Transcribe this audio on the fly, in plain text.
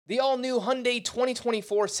The all-new Hyundai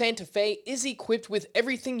 2024 Santa Fe is equipped with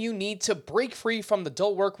everything you need to break free from the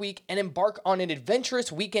dull work week and embark on an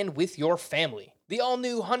adventurous weekend with your family. The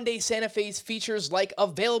all-new Hyundai Santa Fe's features like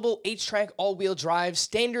available H-Track all-wheel drive,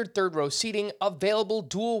 standard third-row seating, available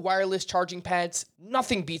dual wireless charging pads.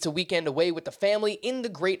 Nothing beats a weekend away with the family in the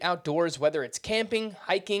great outdoors, whether it's camping,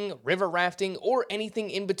 hiking, river rafting, or anything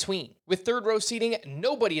in between. With third-row seating,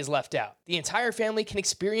 nobody is left out. The entire family can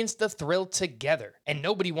experience the thrill together, and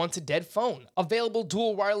nobody wants a dead phone. Available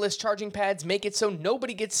dual wireless charging pads make it so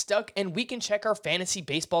nobody gets stuck, and we can check our fantasy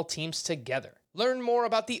baseball teams together. Learn more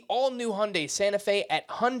about the all-new Hyundai Santa Fe at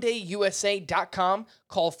HyundaiUSA.com.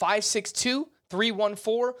 Call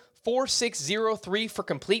 562-314-4603 for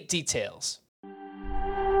complete details.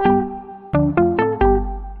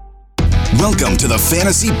 Welcome to the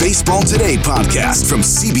Fantasy Baseball Today podcast from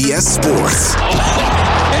CBS Sports.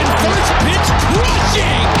 And first pitch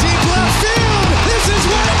crushing! Deep left field! This is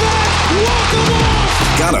way back! Walk 'em off!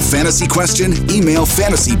 Got a fantasy question? Email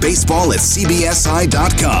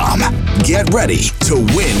fantasybaseball@cbsi.com. Get ready to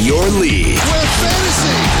win your league. Where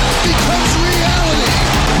fantasy becomes reality.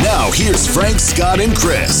 Now here's Frank, Scott, and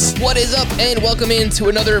Chris. What is up, and welcome into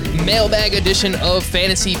another mailbag edition of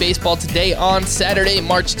Fantasy Baseball Today on Saturday,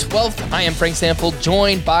 March 12th. I am Frank Sample,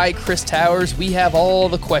 joined by Chris Towers. We have all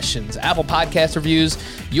the questions, Apple Podcast reviews,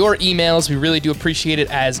 your emails. We really do appreciate it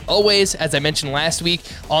as always. As I mentioned last week,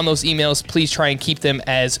 on those emails, please try and keep them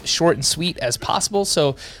as short and sweet as possible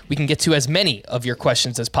so we can get to as many of your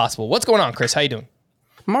questions as possible. What's going on, Chris? How you doing?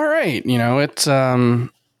 I'm all right. You know, it's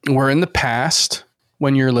we're in the past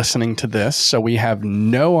when you're listening to this, so we have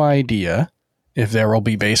no idea if there will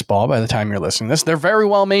be baseball by the time you're listening to this. There very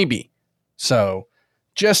well may be. So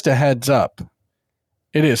just a heads up,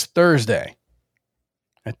 it is Thursday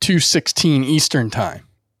at 2:16 Eastern Time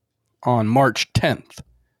on March 10th,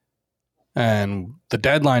 and the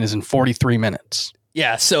deadline is in 43 minutes.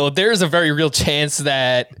 Yeah, so there's a very real chance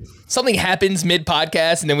that something happens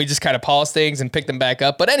mid-podcast and then we just kind of pause things and pick them back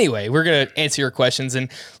up. But anyway, we're going to answer your questions and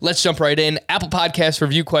let's jump right in. Apple Podcast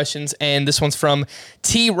review questions, and this one's from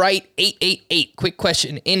TWright888. Quick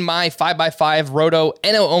question. In my 5x5 Roto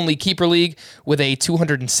NL-only keeper league with a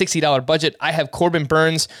 $260 budget, I have Corbin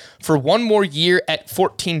Burnes for one more year at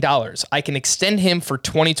 $14. I can extend him for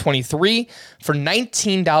 2023 for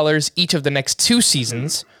 $19 each of the next two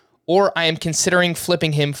seasons, or I am considering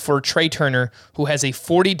flipping him for Trey Turner, who has a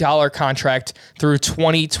 $40 contract through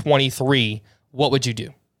 2023. What would you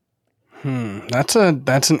do? That's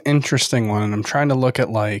an interesting one. And I'm trying to look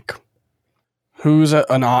at like who's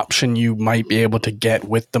an option you might be able to get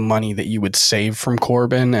with the money that you would save from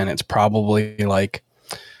Corbin. And it's probably like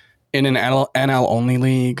in an NL only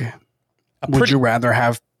league. Would you rather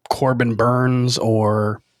have Corbin Burnes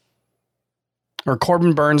or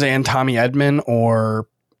Corbin Burnes and Tommy Edman, or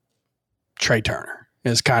Trey Turner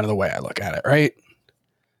is kind of the way I look at it, right?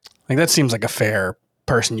 Like that seems like a fair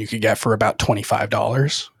person you could get for about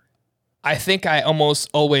 $25. I think I almost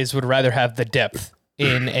always would rather have the depth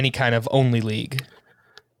in any kind of only league.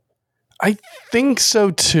 I think so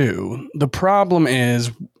too. The problem is,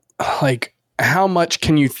 like, how much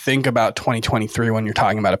can you think about 2023 when you're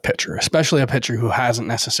talking about a pitcher, especially a pitcher who hasn't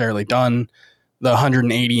necessarily done the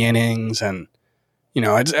 180 innings? And you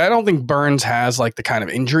know, I don't think Burnes has like the kind of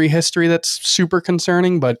injury history that's super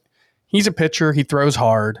concerning, but he's a pitcher. He throws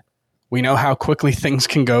hard. We know how quickly things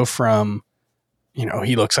can go from, you know,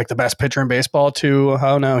 he looks like the best pitcher in baseball to,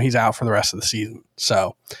 oh no, he's out for the rest of the season.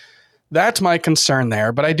 So that's my concern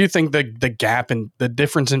there. But I do think the gap and the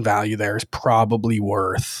difference in value there is probably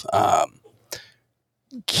worth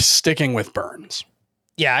sticking with Burnes.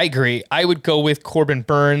 Yeah, I agree. I would go with Corbin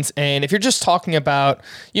Burnes. And if you're just talking about,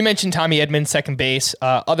 you mentioned Tommy Edman, second base,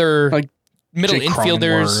 other like middle Jake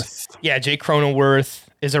infielders. Yeah, Jake Cronenworth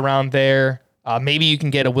is around there. Maybe you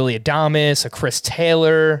can get a Willy Adames, a Chris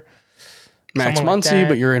Taylor, Max Muncy, like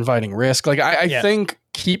but you're inviting risk. Like I think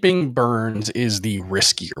keeping Burnes is the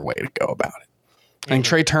riskier way to go about it. I think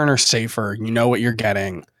Trey Turner's safer. You know what you're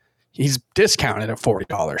getting. He's discounted at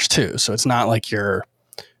 $40 too, so it's not like you're,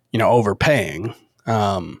 you know, overpaying.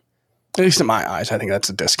 At least in my eyes, I think that's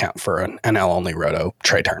a discount for an NL only Roto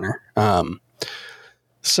Trey Turner.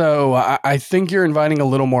 So I think you're inviting a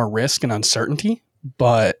little more risk and uncertainty,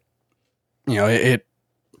 but you know, it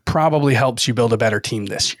probably helps you build a better team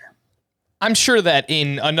this year. I'm sure that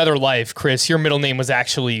in another life, Chris, your middle name was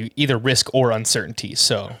actually either risk or uncertainty.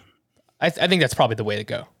 So I think that's probably the way to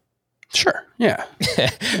go. Sure. Yeah.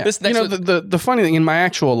 The funny thing in my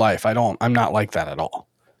actual life, I'm not like that at all.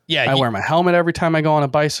 Yeah, I wear my helmet every time I go on a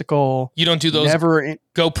bicycle. You don't do those. Never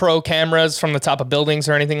GoPro cameras from the top of buildings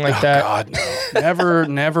or anything like that? God, no.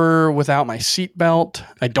 never without my seatbelt.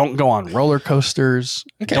 I don't go on roller coasters.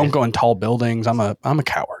 Okay. I don't go in tall buildings. I'm a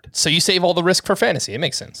coward. So you save all the risk for fantasy. It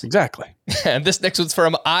makes sense. Exactly. And this next one's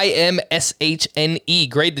from IMSHNE.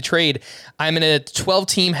 Grade the trade. I'm in a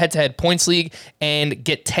 12-team head-to-head points league and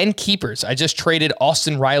get 10 keepers. I just traded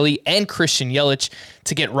Austin Riley and Christian Yelich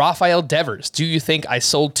to get Rafael Devers. Do you think I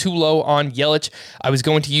sold too low on Yelich? I was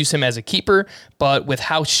going to use him as a keeper, but with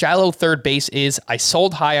how shallow third base is, I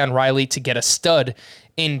sold high on Riley to get a stud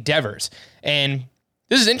in Devers. And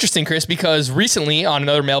this is interesting, Chris, because recently on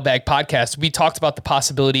another Mailbag podcast, we talked about the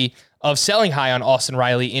possibility of selling high on Austin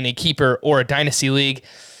Riley in a keeper or a dynasty league.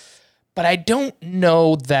 But I don't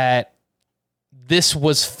know that this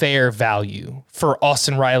was fair value for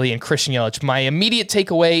Austin Riley and Christian Yelich. My immediate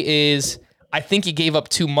takeaway is I think he gave up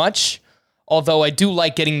too much, although I do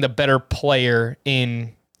like getting the better player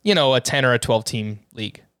in, a 10 or a 12 team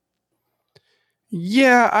league.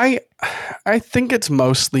 Yeah, I think it's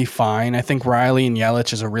mostly fine. I think Riley and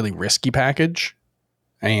Yelich is a really risky package,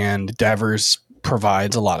 and Devers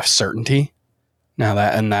provides a lot of certainty. Now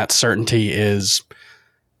that certainty is,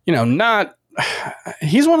 not.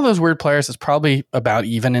 He's one of those weird players that's probably about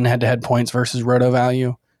even in head-to-head points versus roto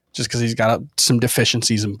value, just because he's got some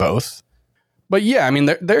deficiencies in both. But yeah, I mean,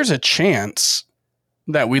 there's a chance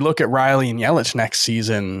that we look at Riley and Yelich next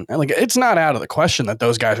season. And it's not out of the question that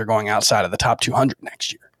those guys are going outside of the top 200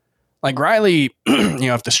 next year. Like Riley,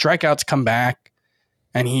 if the strikeouts come back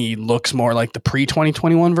and he looks more like the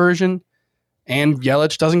pre-2021 version and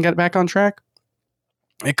Yelich doesn't get back on track,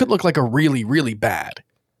 it could look like a really, really bad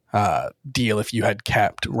deal if you had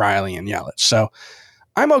kept Riley and Yelich. So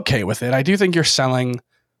I'm okay with it. I do think you're selling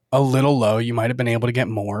a little low. You might have been able to get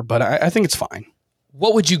more, but I think it's fine.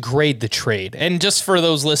 What would you grade the trade? And just for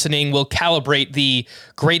those listening, we'll calibrate the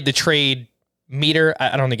grade the trade meter.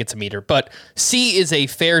 I don't think it's a meter, but C is a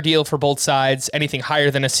fair deal for both sides. Anything higher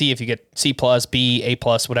than a C, if you get C plus, B, A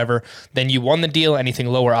plus, whatever, then you won the deal. Anything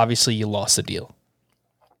lower, obviously you lost the deal.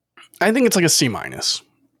 I think it's like a C minus.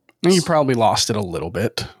 You probably lost it a little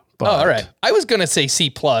bit. But all right. I was going to say C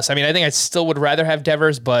plus. I mean, I think I still would rather have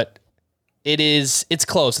Devers, but it's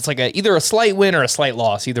close. It's like either a slight win or a slight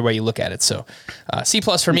loss, either way you look at it. So C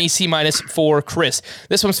plus for me, C minus for Chris.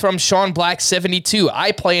 This one's from Sean Black 72.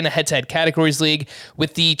 I play in a head-to-head categories league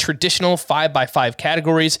with the traditional 5x5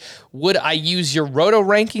 categories. Would I use your roto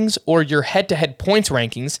rankings or your head-to-head points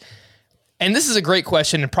rankings? And this is a great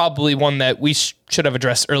question and probably one that we should have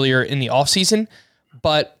addressed earlier in the offseason.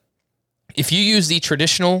 But if you use the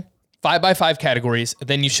traditional 5x5 categories,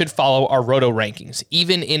 then you should follow our roto rankings,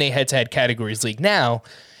 even in a head-to-head categories league. Now,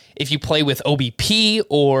 if you play with OBP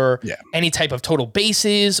or any type of total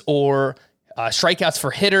bases or strikeouts for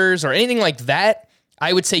hitters or anything like that,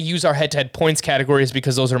 I would say use our head-to-head points categories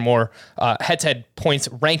because those are more head-to-head points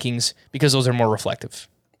rankings because those are more reflective.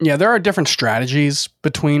 Yeah, there are different strategies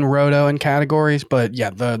between roto and categories, but yeah,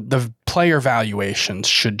 the player valuations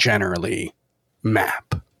should generally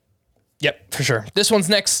map. Yep, for sure. This one's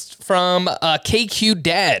next from KQ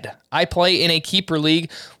Dad. I play in a keeper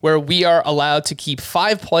league where we are allowed to keep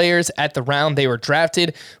 5 players at the round they were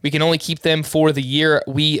drafted. We can only keep them for the year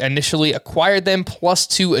we initially acquired them, plus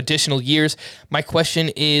 2 additional years. My question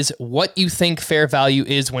is, what you think fair value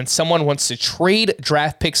is when someone wants to trade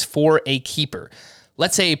draft picks for a keeper?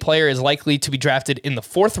 Let's say a player is likely to be drafted in the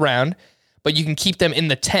 4th round, but you can keep them in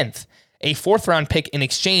the 10th. A 4th round pick in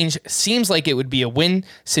exchange seems like it would be a win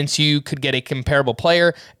since you could get a comparable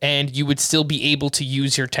player and you would still be able to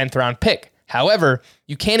use your 10th round pick. However,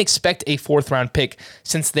 you can't expect a 4th round pick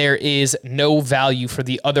since there is no value for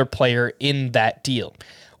the other player in that deal.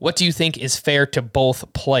 What do you think is fair to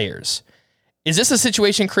both players? Is this a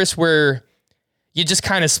situation, Chris, where you just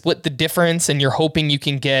kind of split the difference and you're hoping you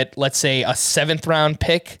can get, let's say, a 7th round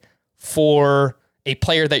pick for a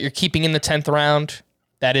player that you're keeping in the 10th round?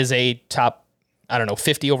 That is a top,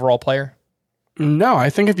 50 overall player? No,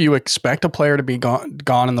 I think if you expect a player to be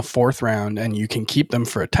gone in the 4th round and you can keep them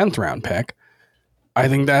for a 10th round pick, I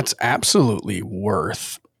think that's absolutely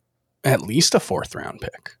worth at least a 4th round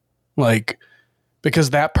pick.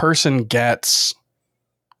 Because that person gets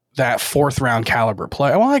that 4th round caliber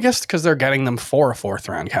play. Well, I guess because they're getting them for a 4th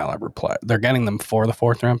round caliber play. They're getting them for the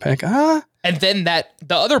 4th round pick. And then the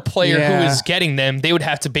other player who is getting them, they would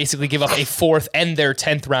have to basically give up a 4th and their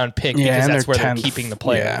 10th round pick because that's where they're keeping the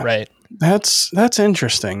player, right? That's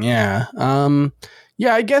interesting. Yeah.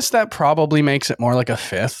 I guess that probably makes it more like a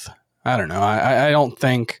 5th. I don't know. I don't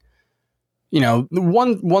think,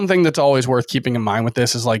 one thing that's always worth keeping in mind with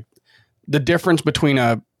this is the difference between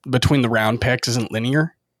the round picks isn't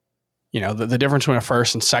linear. The difference between a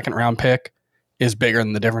 1st and 2nd round pick is bigger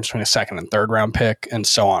than the difference between a second and third round pick, and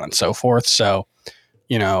so on and so forth. So,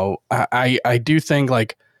 I do think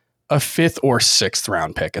like a 5th or 6th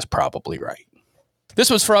round pick is probably right. This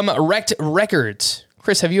was from Wrecked Records.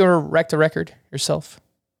 Chris, have you ever wrecked a record yourself?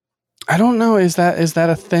 I don't know. Is that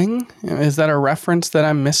a thing? Is that a reference that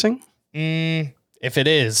I'm missing? If it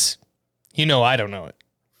is, I don't know it.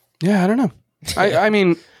 Yeah, I don't know. I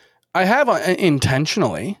mean, I have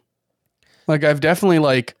intentionally. Like, I've definitely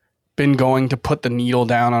like been going to put the needle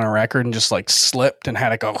down on a record and just like slipped and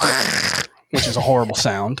had it go, which is a horrible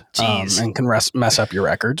sound, and can mess up your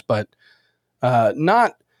records. But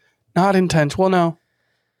not intense. Well, no,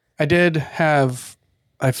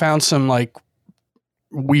 I found some like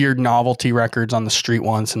weird novelty records on the street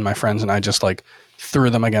once, and my friends and I just like threw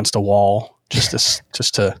them against a wall just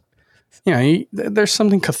to there's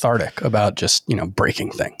something cathartic about just,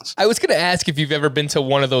 breaking things. I was going to ask if you've ever been to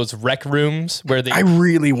one of those rec rooms where I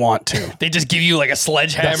really want to. They just give you like a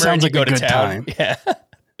sledgehammer and you go to town. Time. Yeah.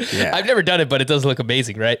 I've never done it, but it does look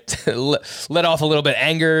amazing, right? Let off a little bit of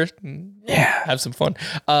anger. Yeah. Have some fun.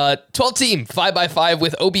 12 team, 5x5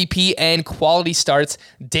 with OBP and quality starts,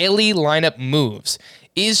 daily lineup moves.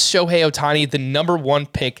 Is Shohei Ohtani the number 1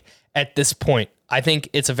 pick at this point? I think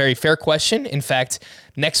it's a very fair question. In fact,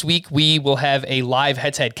 next week we will have a live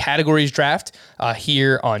head-to-head categories draft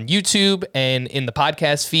here on YouTube and in the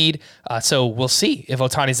podcast feed. So we'll see if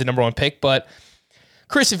Ohtani's the number 1 pick. But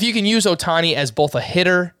Chris, if you can use Ohtani as both a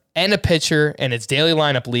hitter and a pitcher in its daily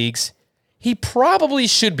lineup leagues, he probably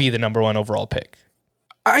should be the number 1 overall pick.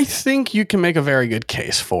 I think you can make a very good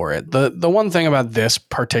case for it. The one thing about this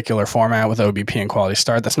particular format with OBP and quality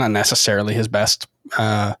start, that's not necessarily his best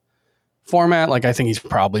format. Like, I think he's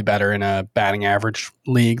probably better in a batting average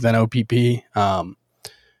league than OPP.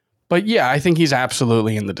 But yeah, I think he's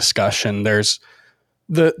absolutely in the discussion. There's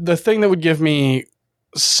the thing that would give me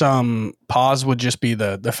some pause would just be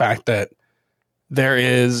the fact that there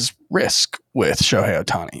is risk with Shohei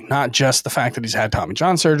Ohtani. Not just the fact that he's had Tommy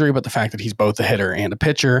John surgery, but the fact that he's both a hitter and a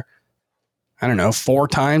pitcher. I don't know, 4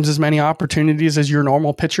 times as many opportunities as your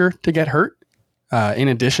normal pitcher to get hurt. In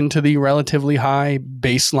addition to the relatively high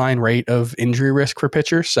baseline rate of injury risk for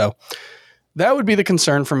pitchers. So that would be the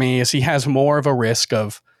concern for me, is he has more of a risk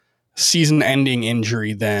of season-ending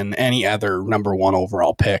injury than any other number 1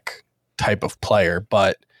 overall pick type of player.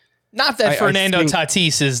 But not that Fernando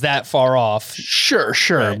Tatis is that far off. Sure.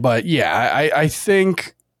 Right. But yeah, I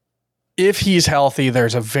think if he's healthy,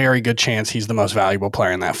 there's a very good chance he's the most valuable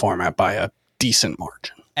player in that format by a decent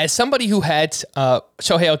margin. As somebody who had Shohei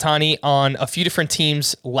Ohtani on a few different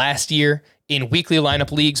teams last year in weekly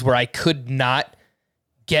lineup leagues where I could not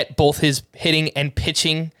get both his hitting and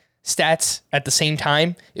pitching stats at the same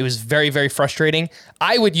time, it was very, very frustrating.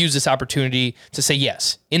 I would use this opportunity to say,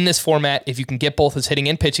 yes, in this format, if you can get both his hitting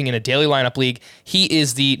and pitching in a daily lineup league, he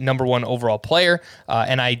is the number 1 overall player.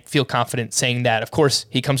 And I feel confident saying that. Of course,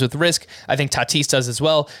 he comes with risk. I think Tatis does as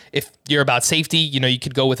well. If you're about safety, you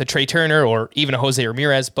could go with a Trey Turner or even a Jose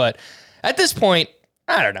Ramirez. But at this point,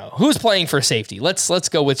 I don't know. Who's playing for safety? Let's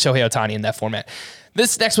go with Shohei Ohtani in that format.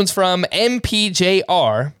 This next one's from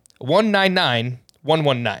MPJR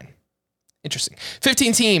 199119. Interesting.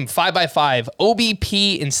 15 team, 5x5,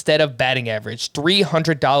 OBP instead of batting average,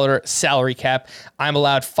 $300 salary cap. I'm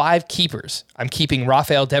allowed 5 keepers. I'm keeping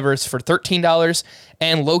Rafael Devers for $13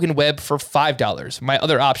 and Logan Webb for $5. My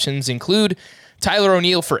other options include Tyler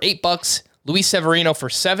O'Neill for $8, Luis Severino for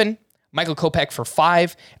 $7, Michael Kopech for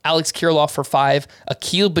 $5, Alex Kirilloff for $5,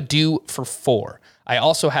 Akil Baddoo for $4. I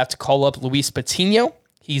also have to call up Luis Patino.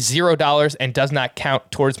 He's $0 and does not count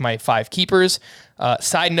towards my 5 keepers.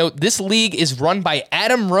 Side note, this league is run by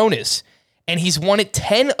Adam Ronis, and he's won it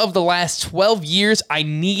 10 of the last 12 years. I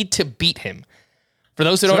need to beat him. For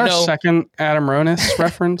those who don't know, second Adam Ronis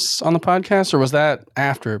reference on the podcast, or was that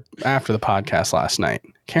after the podcast last night?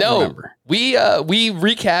 Can't remember. We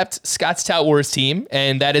recapped Scott's Tout Wars team,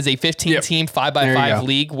 and that is a 15-team 5x5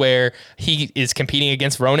 league where he is competing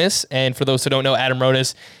against Ronis. And for those who don't know, Adam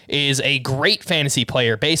Ronis is a great fantasy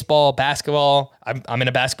player, baseball, basketball. I'm in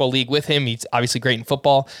a basketball league with him. He's obviously great in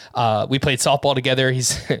football. We played softball together.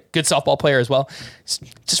 He's a good softball player as well.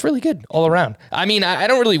 Just really good all around. I mean, I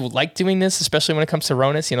don't really like doing this, especially when it comes to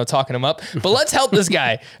Ronis, talking him up. But let's help this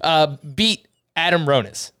guy beat Adam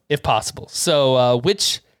Ronis, if possible. So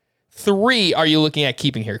which 3 are you looking at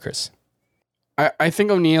keeping here, Chris? I think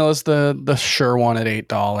O'Neill is the sure one at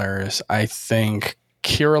 $8. I think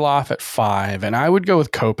Kirilloff at $5, and I would go with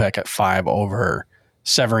Kopech at $5 over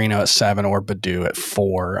Severino at $7 or Baddoo at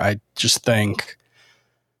 $4. I just think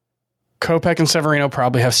Kopech and Severino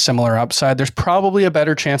probably have similar upside. There's probably a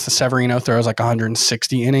better chance that Severino throws like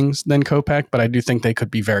 160 innings than Kopech, but I do think they could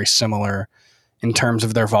be very similar in terms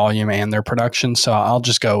of their volume and their production. So I'll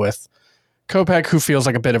just go with Kopech, who feels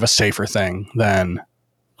like a bit of a safer thing than,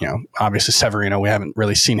 obviously Severino. We haven't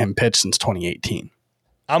really seen him pitch since 2018.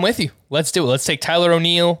 I'm with you. Let's do it. Let's take Tyler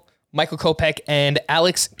O'Neill, Michael Kopech, and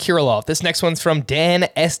Alex Kirilloff. This next one's from Dan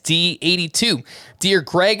SD82. Dear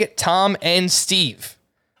Greg, Tom, and Steve.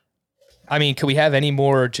 I mean, could we have any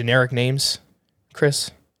more generic names,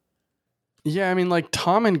 Chris? Yeah, I mean, like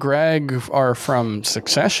Tom and Greg are from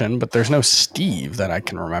Succession, but there's no Steve that I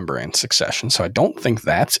can remember in Succession, so I don't think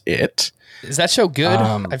that's it. Is that show good?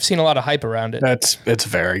 I've seen a lot of hype around it. It's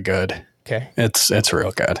very good. Okay. It's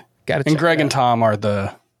real good. Got it. And Greg and Tom are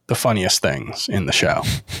the funniest things in the show.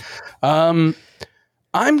 I'm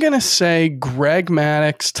going to say Greg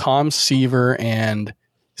Maddux, Tom Seaver, and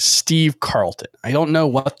Steve Carlton. I don't know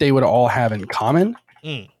what they would all have in common.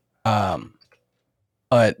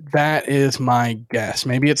 But that is my guess.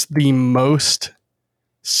 Maybe it's the most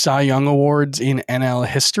Cy Young awards in NL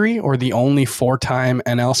history, or the only 4-time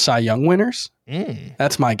NL Cy Young winners.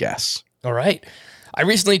 That's my guess. All right. I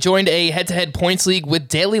recently joined a head-to-head points league with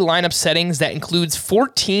daily lineup settings that includes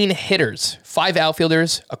 14 hitters, 5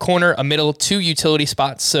 outfielders, a corner, a middle, 2 utility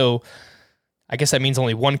spots. So I guess that means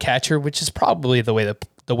only 1 catcher, which is probably the way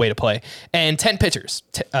to play, and 10 pitchers,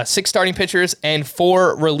 6 starting pitchers, and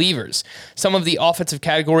 4 relievers. Some of the offensive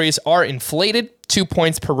categories are inflated, 2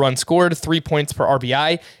 points per run scored, 3 points per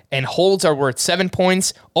RBI, and holds are worth 7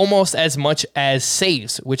 points, almost as much as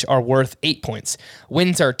saves, which are worth 8 points.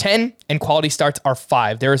 Wins are 10, and quality starts are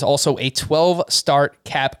 5. There is also a 12-start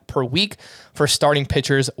cap per week for starting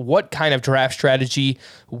pitchers. What kind of draft strategy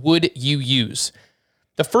would you use?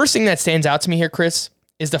 The first thing that stands out to me here, Chris,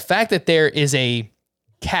 is the fact that there is a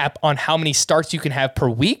cap on how many starts you can have per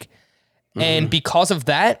week. And because of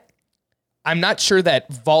that, I'm not sure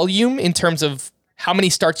that volume in terms of how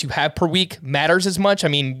many starts you have per week matters as much. I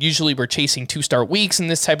mean, usually we're chasing 2-start weeks in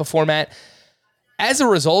this type of format. As a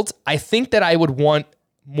result, I think that I would want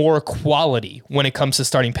more quality when it comes to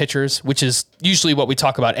starting pitchers, which is usually what we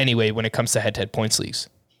talk about anyway when it comes to head-to-head points leagues.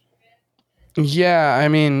 Yeah, I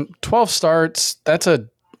mean, 12 starts, I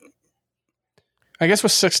guess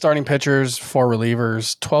with 6 starting pitchers, 4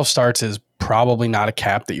 relievers, 12 starts is probably not a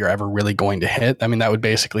cap that you're ever really going to hit. I mean, that would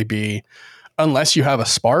basically be, unless you have a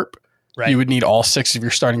SPARP, right, you would need all 6 of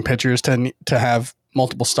your starting pitchers to have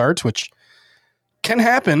multiple starts, which can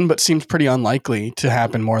happen, but seems pretty unlikely to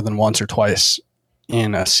happen more than once or twice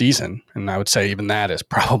in a season. And I would say even that is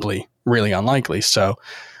probably really unlikely. So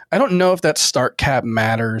I don't know if that start cap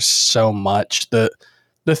matters so much. The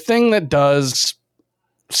thing that does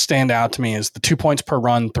stand out to me is the 2 points per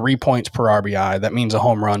run, 3 points per RBI. That means a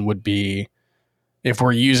home run would be, if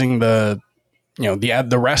we're using the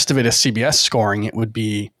rest of it as CBS scoring, it would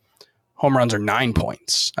be home runs are 9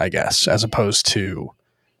 points, I guess, as opposed to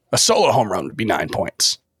a solo home run would be 9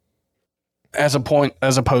 points as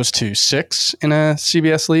opposed to 6 in a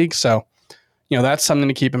CBS league. So, that's something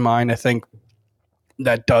to keep in mind. I think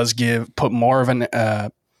that does put more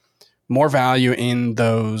of more value in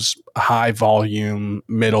those high volume,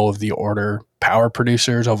 middle of the order power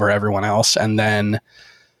producers over everyone else. And then,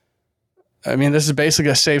 I mean, this is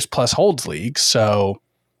basically a saves plus holds league. So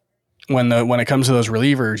when it comes to those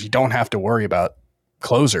relievers, you don't have to worry about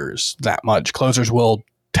closers that much. Closers will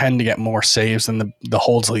tend to get more saves than the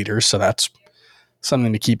holds leaders. So that's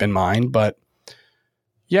something to keep in mind. But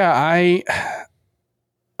yeah,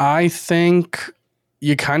 I think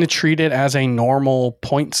you kind of treat it as a normal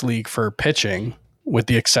points league for pitching, with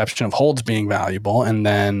the exception of holds being valuable. And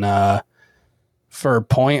then for a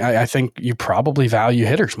point, I think you probably value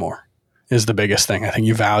hitters more is the biggest thing. I think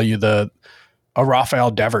you value a Rafael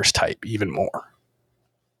Devers type even more.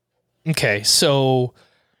 Okay, so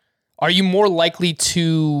are you more likely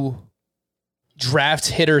to draft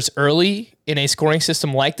hitters early in a scoring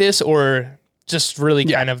system like this, or just really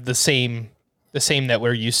kind of the same that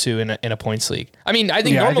we're used to in a points league? I mean, I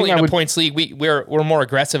think normally in a points league, we're more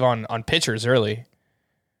aggressive on pitchers early.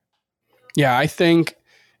 Yeah, I think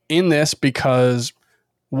in this, because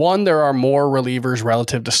one, there are more relievers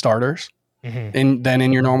relative to starters than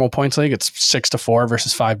in your normal points league. It's 6-4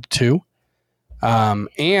 versus 5-2.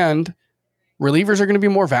 And relievers are going to be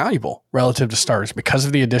more valuable relative to starters because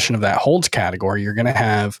of the addition of that holds category. You're going to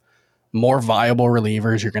have more viable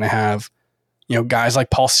relievers. You're going to have, guys like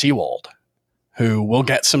Paul Sewald, who will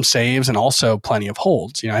get some saves and also plenty of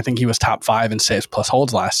holds. I think he was top 5 in saves plus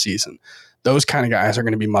holds last season. Those kind of guys are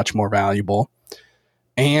going to be much more valuable.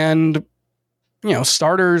 And,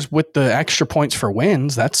 starters with the extra points for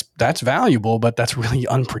wins, that's valuable, but that's really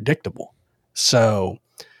unpredictable. So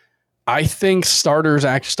I think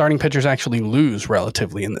starting pitchers actually lose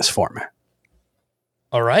relatively in this format.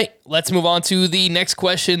 All right, let's move on to the next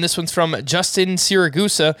question. This one's from Justin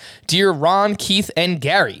Siragusa. Dear Ron, Keith, and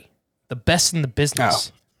Gary, the best in the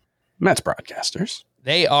business. Oh, Mets broadcasters.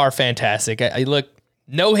 They are fantastic. I look,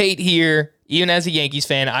 no hate here. Even as a Yankees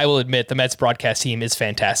fan, I will admit the Mets broadcast team is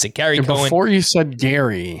fantastic. Gary Cohen. Before you said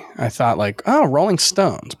Gary, I thought like, oh, Rolling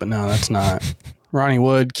Stones. But no, that's not. Ronnie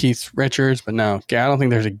Wood, Keith Richards. But no, I don't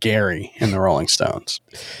think there's a Gary in the Rolling Stones.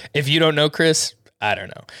 If you don't know Chris, I don't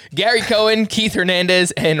know. Gary Cohen, Keith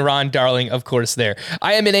Hernandez, and Ron Darling, of course, there.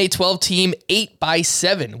 I am in a 12-team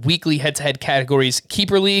 8x7 weekly head-to-head categories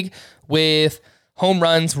keeper league with home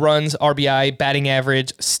runs, runs, RBI, batting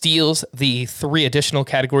average, steals. The 3 additional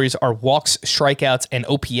categories are walks, strikeouts, and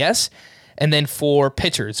OPS. And then for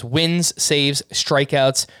pitchers, wins, saves,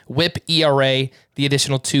 strikeouts, whip, ERA. The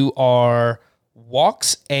additional 2 are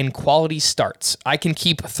walks and quality starts. I can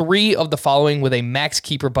keep 3 of the following with a max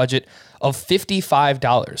keeper budget of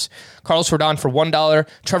 $55. Carlos Rodon for $1,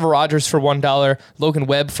 Trevor Rogers for $1, Logan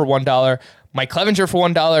Webb for $1, Mike Clevenger for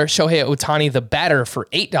 $1, Shohei Ohtani, the batter, for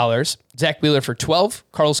 $8, Zach Wheeler for $12,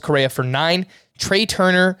 Carlos Correa for $9, Trey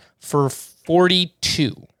Turner for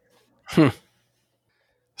 $42.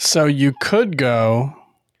 So you could go.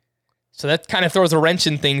 So that kind of throws a wrench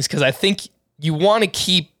in things because I think you want to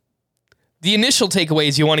keep the initial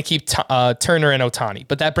takeaways. You want to keep Turner and Ohtani,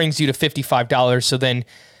 but that brings you to $55. So then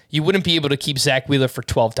you wouldn't be able to keep Zach Wheeler for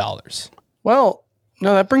 $12. Well,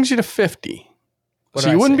 no, that brings you to 50. So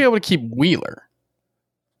you wouldn't be able to keep Wheeler.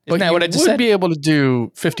 Isn't that what I just said? You would be able to do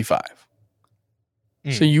 55.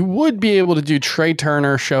 So you would be able to do Trey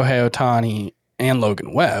Turner, Shohei Ohtani, and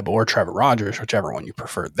Logan Webb, or Trevor Rogers, whichever one you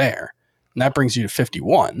prefer there. And that brings you to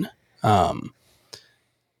 51.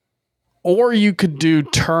 Or you could do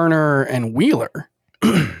Turner and Wheeler,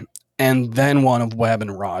 and then one of Webb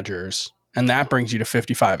and Rogers, and that brings you to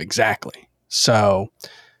 55 exactly. So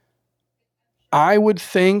I would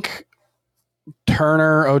think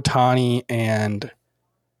Turner, Ohtani, and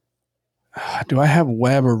do I have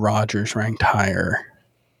Webb or Rogers ranked higher?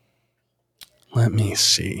 Let me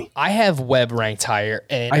see. I have Webb ranked higher.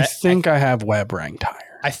 And I think I have Webb ranked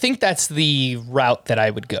higher. I think that's the route that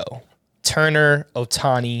I would go. Turner,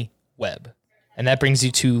 Ohtani, Webb. And that brings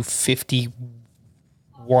you to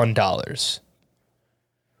 $51.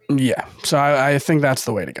 Yeah. So I think that's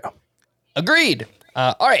the way to go. Agreed.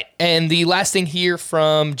 All right. And the last thing here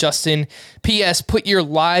from Justin, P.S. put your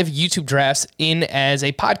live YouTube drafts in as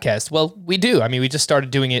a podcast. Well, we do. I mean, we just started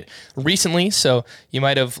doing it recently, so you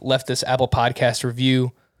might have left this Apple Podcast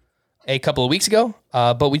review a couple of weeks ago,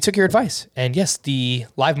 but we took your advice. And yes, the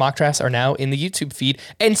live mock drafts are now in the YouTube feed.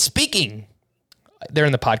 And they're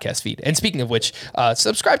in the podcast feed. And speaking of which,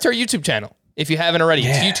 subscribe to our YouTube channel. If you haven't already,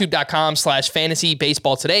 it's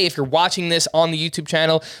youtube.com/fantasybaseball today. If you're watching this on the YouTube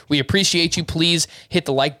channel, we appreciate you. Please hit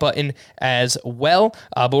the like button as well.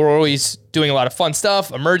 But we're always doing a lot of fun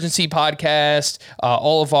stuff. Emergency podcast,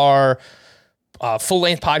 all of our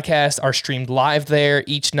full-length podcasts are streamed live there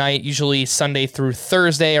each night, usually Sunday through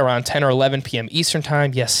Thursday around 10 or 11 p.m. Eastern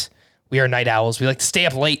time. Yes, we are night owls. We like to stay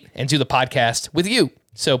up late and do the podcast with you.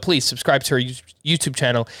 So please subscribe to our YouTube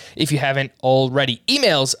channel if you haven't already.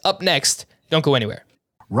 Emails up next. Don't go anywhere.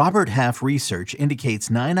 Robert Half research indicates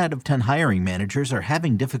 9 out of 10 hiring managers are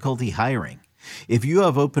having difficulty hiring. If you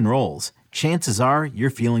have open roles, chances are you're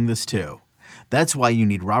feeling this too. That's why you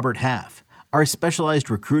need Robert Half. Our specialized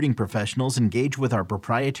recruiting professionals engage with our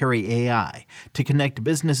proprietary AI to connect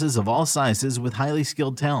businesses of all sizes with highly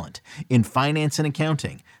skilled talent in finance and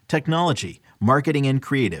accounting, technology, marketing and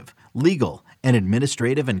creative, legal, and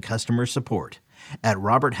administrative and customer support. At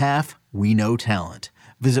Robert Half, we know talent.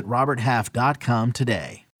 Visit roberthalf.com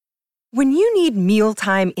today. When you need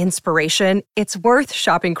mealtime inspiration, it's worth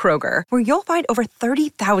shopping Kroger, where you'll find over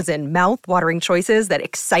 30,000 mouth-watering choices that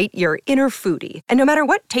excite your inner foodie. And no matter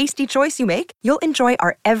what tasty choice you make, you'll enjoy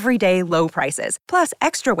our everyday low prices, plus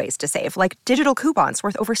extra ways to save, like digital coupons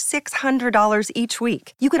worth over $600 each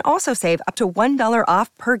week. You can also save up to $1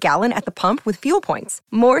 off per gallon at the pump with fuel points.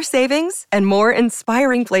 More savings and more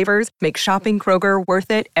inspiring flavors make shopping Kroger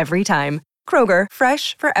worth it every time. Kroger,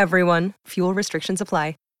 fresh for everyone. Fuel restrictions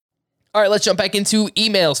apply. All right, let's jump back into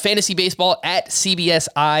emails.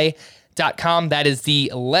 fantasybaseball@cbsi.com. That is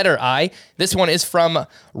the letter I. This one is from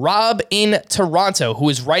Rob in Toronto, who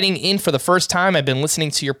is writing in for the first time. I've been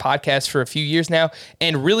listening to your podcast for a few years now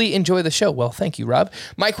and really enjoy the show. Well, thank you, Rob.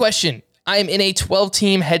 My question, I am in a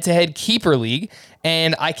 12-team head-to-head keeper league,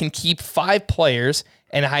 and I can keep 5 players,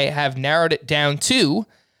 and I have narrowed it down to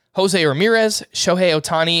Jose Ramirez, Shohei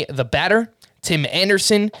Ohtani, the batter, Tim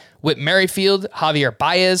Anderson, Whit Merrifield, Javier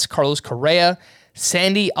Baez, Carlos Correa,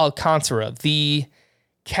 Sandy Alcantara. The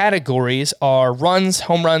categories are runs,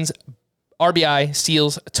 home runs, RBI,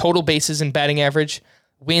 steals, total bases and batting average,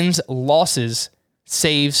 wins, losses,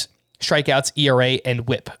 saves, strikeouts, ERA, and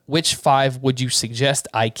WHIP. Which 5 would you suggest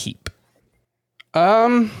I keep?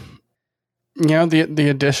 The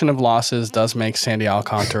addition of losses does make Sandy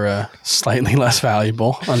Alcantara slightly less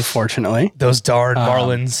valuable, unfortunately. Those darn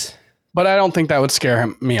Marlins. But I don't think that would scare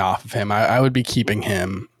me off of him. I would be keeping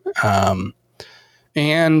him.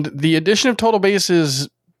 And the addition of total bases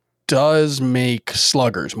does make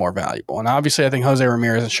sluggers more valuable. And obviously, I think Jose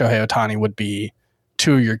Ramirez and Shohei Ohtani would be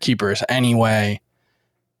 2 of your keepers anyway.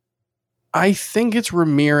 I think it's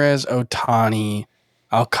Ramirez, Ohtani,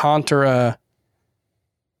 Alcantara,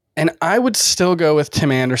 and I would still go with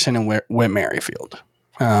Tim Anderson and Whit Merrifield.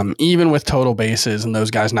 Even with total bases and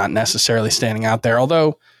those guys not necessarily standing out there.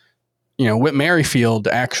 Although, Whit Merrifield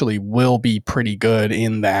actually will be pretty good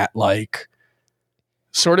in that,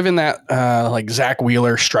 sort of in that Zach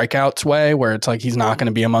Wheeler strikeouts way, where it's like he's not going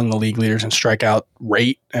to be among the league leaders in strikeout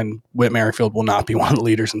rate, and Whit Merrifield will not be one of the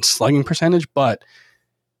leaders in slugging percentage, but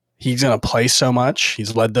he's going to play so much.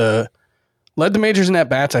 He's led the majors in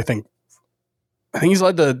at-bats, I think he's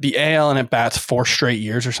led the AL in at-bats 4 straight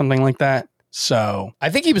years or something like that. So I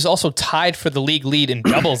think he was also tied for the league lead in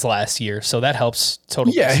doubles last year, so that helps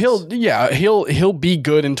total bases. He'll be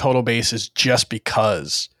good in total bases just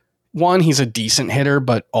because, one, he's a decent hitter,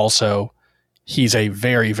 but also he's a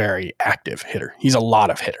very, very active hitter. He's a lot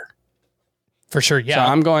of hitter. For sure, yeah. So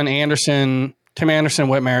I'm going Tim Anderson,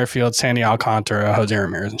 Whit Merrifield, Sandy Alcantara, Jose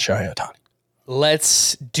Ramirez, and Shohei Ohtani.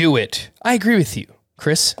 Let's do it. I agree with you,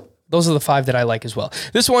 Chris. Those are the 5 that I like as well.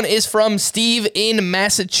 This one is from Steve in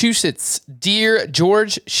Massachusetts. Dear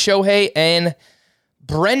George, Shohei, and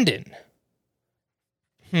Brendan.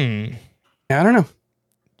 I don't know.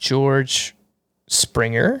 George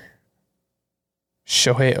Springer,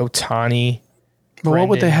 Shohei Ohtani. But what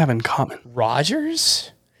would they have in common?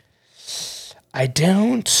 Rogers? I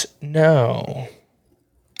don't know.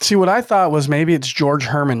 See, what I thought was maybe it's George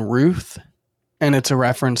Herman Ruth, and it's a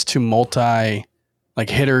reference to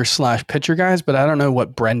hitter / pitcher guys, but I don't know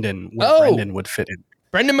what Brendan would fit in.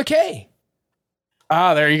 Brendan McKay.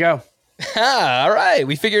 Ah, there you go. All right,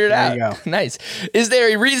 we figured it out. There you go. Nice. Is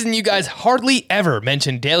there a reason you guys hardly ever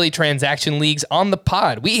mention daily transaction leagues on the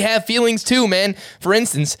pod? We have feelings too, man. For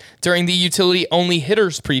instance, during the utility-only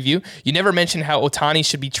hitters preview, you never mentioned how Ohtani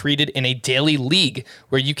should be treated in a daily league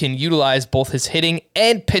where you can utilize both his hitting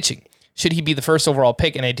and pitching. Should he be the first overall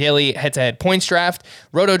pick in a daily head-to-head points draft,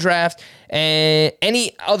 roto draft, and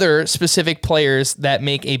any other specific players that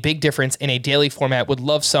make a big difference in a daily format? Would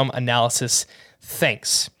love some analysis.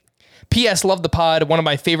 Thanks. P.S. Love the pod. One of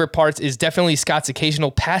my favorite parts is definitely Scott's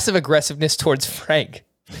occasional passive aggressiveness towards Frank.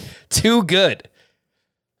 Too good.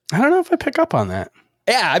 I don't know if I pick up on that.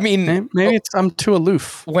 Yeah, I mean... Maybe I'm too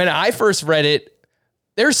aloof. When I first read it,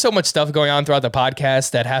 there's so much stuff going on throughout the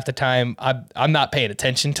podcast that half the time I'm not paying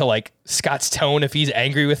attention to Scott's tone if he's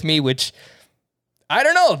angry with me, which I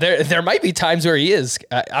don't know. There might be times where he is.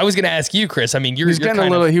 I was going to ask you, Chris. I mean, he was getting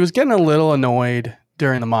a little annoyed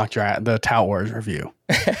during the mock draft, the Tout Wars review.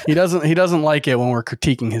 He doesn't like it when we're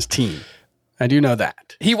critiquing his team. I do know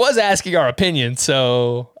that. He was asking our opinion,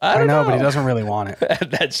 so I don't know. But he doesn't really want it.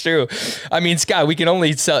 That's true. I mean, Scott, we can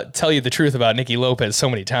only tell you the truth about Nicky Lopez so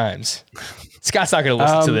many times. Scott's not going to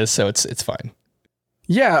listen to this, so it's fine.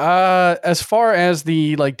 Yeah, as far as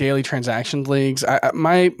the daily transaction leagues,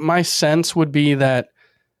 my sense would be that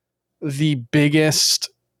the biggest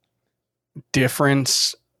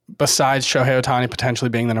difference, besides Shohei Ohtani potentially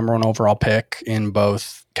being the number 1 overall pick in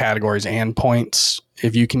both categories and points,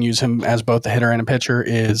 if you can use him as both a hitter and a pitcher,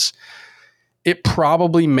 is it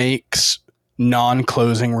probably makes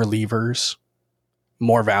non-closing relievers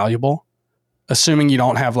more valuable, assuming you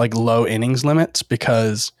don't have low innings limits,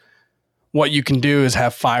 because what you can do is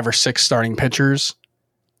have 5 or 6 starting pitchers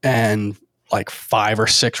and 5 or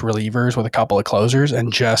 6 relievers with a couple of closers,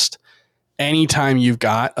 and just anytime you've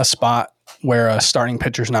got a spot where a starting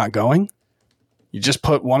pitcher's not going, you just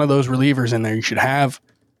put one of those relievers in there. You should have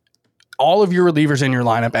all of your relievers in your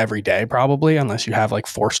lineup every day, probably, unless you have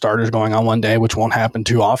 4 starters going on one day, which won't happen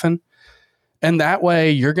too often. And that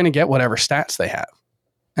way you're going to get whatever stats they have.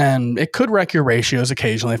 And it could wreck your ratios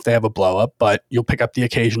occasionally if they have a blow up, but you'll pick up the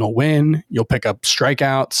occasional win. You'll pick up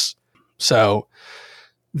strikeouts. So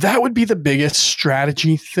that would be the biggest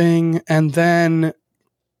strategy thing. And then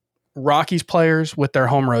Rockies players with their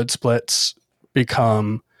home road splits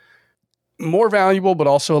become more valuable, but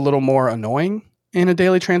also a little more annoying in a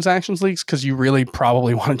daily transactions leagues, because you really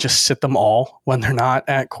probably want to just sit them all when they're not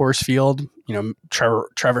at Coors Field.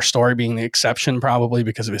 Trevor Story being the exception, probably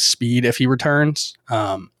because of his speed if he returns.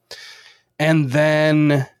 And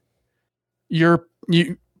then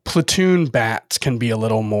platoon bats can be a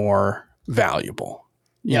little more valuable.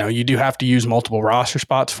 You know, you do have to use multiple roster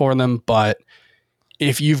spots for them, but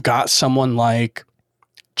if you've got someone like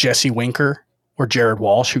Jesse Winker or Jared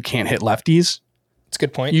Walsh who can't hit lefties, that's a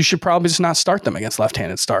good point. You should probably just not start them against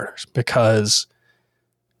left-handed starters because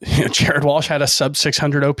Jared Walsh had a sub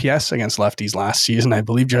 600 OPS against lefties last season. I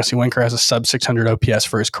believe Jesse Winker has a sub 600 OPS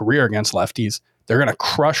for his career against lefties. They're going to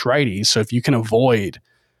crush righties. So if you can avoid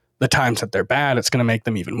the times that they're bad, it's going to make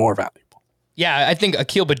them even more valuable. Yeah, I think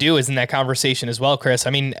Akil Baddoo is in that conversation as well, Chris. I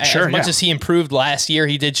mean, as much as he improved last year,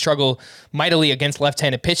 he did struggle mightily against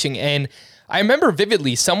left-handed pitching. And I remember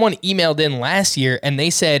vividly, someone emailed in last year and they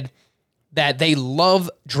said that they love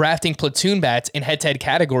drafting platoon bats in head-to-head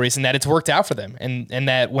categories and that it's worked out for them. And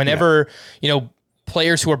that whenever,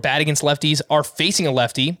 players who are bad against lefties are facing a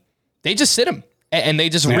lefty, they just sit them and they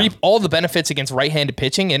just reap all the benefits against right-handed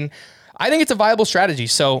pitching. And I think it's a viable strategy.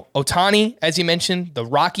 So Ohtani, as you mentioned, the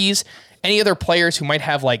Rockies, any other players who might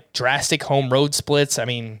have like drastic home road splits. I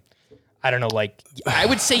mean, I don't know, like I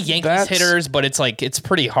would say Yankees hitters, but it's like, it's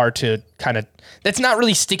pretty hard to kind of, that's not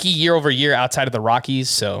really sticky year over year outside of the Rockies.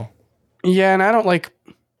 So yeah. And I don't like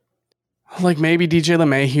maybe DJ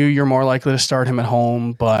LeMahieu, you're more likely to start him at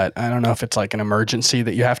home, but I don't know if it's like an emergency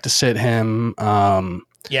that you have to sit him.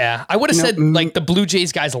 Yeah. I would have said like the Blue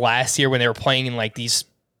Jays guys last year when they were playing in like these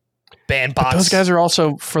bandbox. Those guys are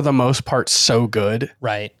also for the most part so good.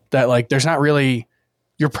 Right. That like, there's not really,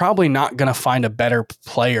 you're probably not going to find a better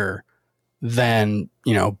player than,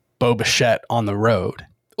 Bo Bichette on the road.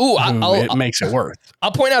 Ooh, it makes it worth.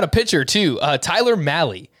 I'll point out a pitcher too. Tyler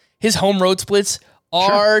Mahle. His home road splits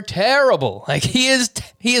are terrible. Like he is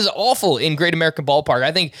awful in Great American Ballpark.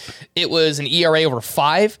 I think it was an ERA over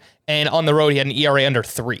 5, and on the road he had an ERA under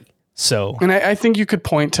 3. So, and I think you could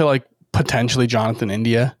point to like potentially Jonathan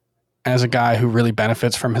India as a guy who really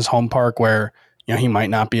benefits from his home park, where he might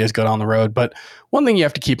not be as good on the road. But one thing you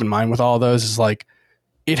have to keep in mind with all of those is like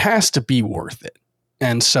it has to be worth it.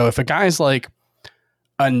 And so if a guy's like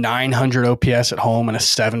a 900 OPS at home and a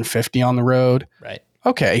 750 on the road, right?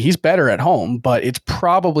 Okay, he's better at home, but it's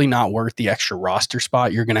probably not worth the extra roster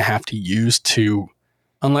spot you're going to have to use to,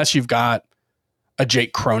 unless you've got a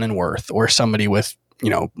Jake Cronenworth or somebody with,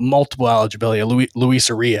 multiple eligibility, a Luis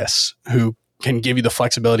Arias, who can give you the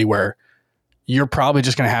flexibility where you're probably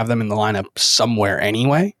just going to have them in the lineup somewhere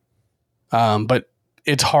anyway. But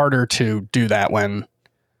it's harder to do that when,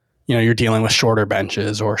 you're dealing with shorter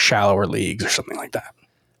benches or shallower leagues or something like that.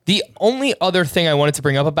 The only other thing I wanted to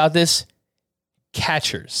bring up about this,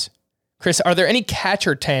 catchers. Chris, are there any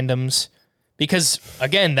catcher tandems? Because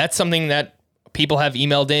again, that's something that people have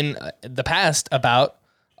emailed in the past about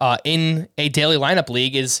in a daily lineup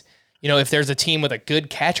league is, if there's a team with a good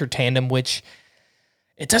catcher tandem, which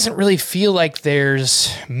it doesn't really feel like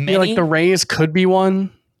there's many. Like the Rays could be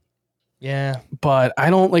one. Yeah. But I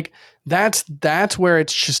don't like that's where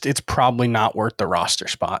it's probably not worth the roster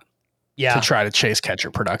spot. Yeah. To try to chase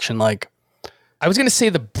catcher production. Like I was going to say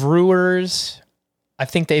the Brewers, I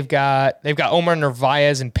think they've got Omar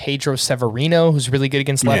Narvaez and Pedro Severino, who's really good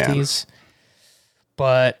against lefties. Yeah.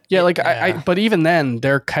 But but even then,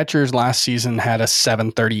 their catchers last season had a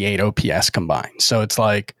 738 OPS combined. So it's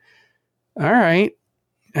like, all right,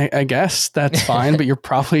 I guess that's fine. But you're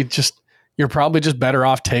probably just better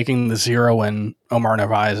off taking the 0 when Omar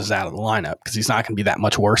Narvaez is out of the lineup because he's not going to be that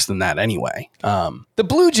much worse than that anyway. The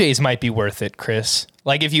Blue Jays might be worth it, Chris.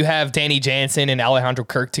 Like if you have Danny Jansen and Alejandro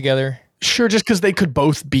Kirk together. Sure, just because they could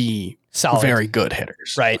both be solid, very good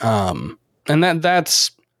hitters. Right. And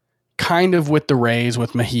that's kind of with the Rays,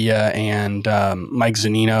 with Mejia and Mike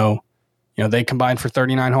Zunino. They combined for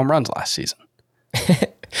 39 home runs last season.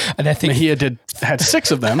 And I think Mejia had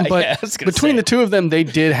 6 of them, but between the two of them, they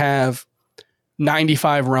did have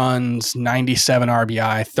 95 runs, 97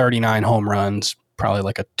 RBI, 39 home runs, probably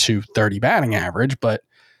like a 230 batting average, but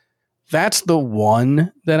that's the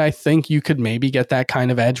one that I think you could maybe get that kind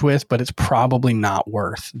of edge with, but it's probably not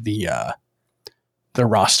worth the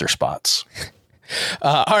roster spots.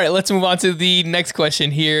 All right, let's move on to the next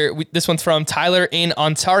question here. This one's from Tyler in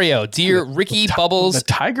Ontario. Dear Ricky Bubbles.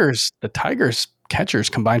 The Tigers catchers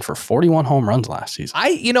combined for 41 home runs last season.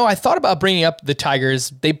 I thought about bringing up the Tigers.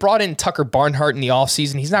 They brought in Tucker Barnhart in the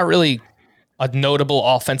offseason. He's not really a notable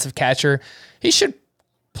offensive catcher. He should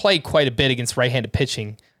play quite a bit against right-handed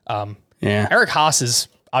pitching. Eric Haas is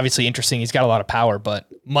obviously interesting. He's got a lot of power, but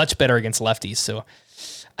much better against lefties. So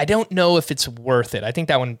I don't know if it's worth it. I think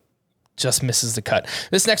that one just misses the cut.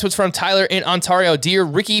 This next one's from Tyler in Ontario. Dear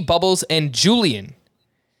Ricky, Bubbles, and Julian.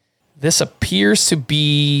 This appears to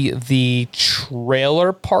be the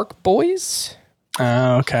Trailer Park Boys.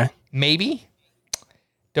 Okay. Maybe.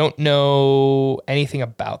 Don't know anything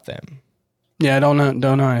about them. Yeah, I don't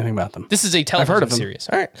know anything about them. This is a television heard of them. series.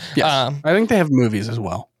 All right. Yes. I think they have movies as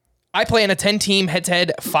well. I play in a 10-team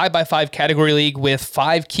head-to-head 5x5 category league with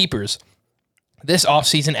 5 keepers. This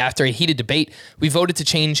offseason, after a heated debate, we voted to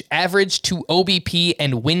change average to OBP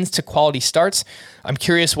and wins to quality starts. I'm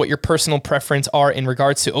curious what your personal preference are in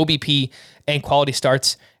regards to OBP and quality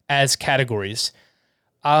starts as categories.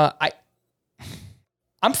 I'm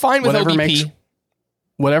fine with OBP.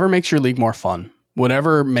 Whatever makes your league more fun.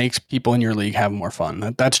 Whatever makes people in your league have more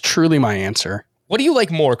fun. That's truly my answer. What do you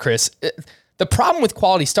like more, Chris? The problem with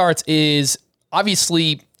quality starts is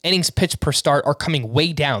obviously innings pitched per start are coming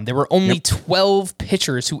way down. There were only 12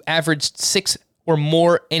 pitchers who averaged 6 or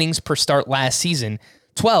more innings per start last season.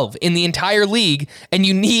 12 in the entire league, and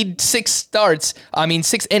you need 6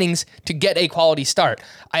 innings to get a quality start.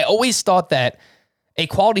 I always thought that a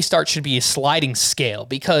quality start should be a sliding scale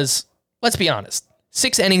because, let's be honest,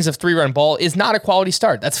 6 innings of 3-run ball is not a quality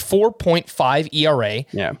start. That's 4.5 ERA.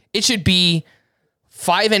 Yeah. It should be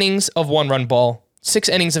 5 innings of 1-run ball, 6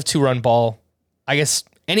 innings of 2-run ball. I guess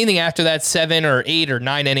anything after that, 7 or 8 or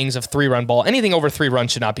 9 innings of 3-run ball, anything over 3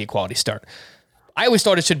 runs should not be a quality start. I always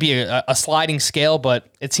thought it should be a sliding scale, but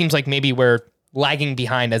it seems like maybe we're lagging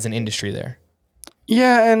behind as an industry there.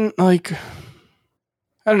 Yeah, and I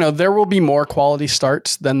don't know, there will be more quality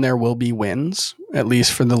starts than there will be wins, at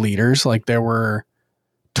least for the leaders. There were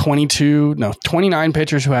 29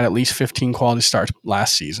 pitchers who had at least 15 quality starts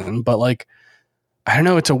last season. But I don't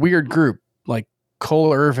know, it's a weird group.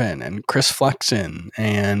 Cole Irvin and Chris Flexen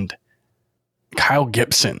and Kyle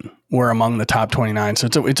Gibson were among the top 29. So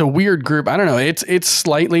it's a weird group. I don't know. It's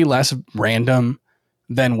slightly less random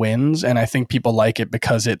than wins. And I think people like it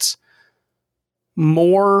because it's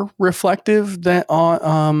more reflective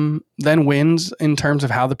than wins in terms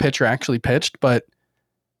of how the pitcher actually pitched. But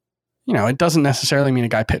it doesn't necessarily mean a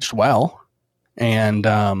guy pitched well. And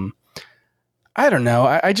I don't know.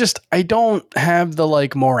 I don't have the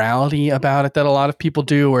morality about it that a lot of people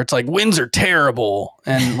do, where it's wins are terrible.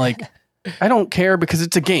 And I don't care because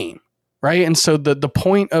it's a game, right? And so the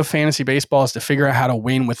point of fantasy baseball is to figure out how to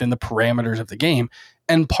win within the parameters of the game.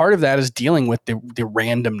 And part of that is dealing with the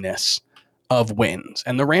randomness of wins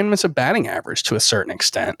and the randomness of batting average to a certain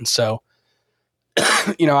extent. And so,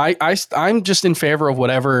 I'm just in favor of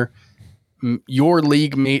whatever your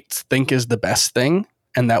league mates think is the best thing,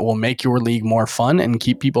 and that will make your league more fun and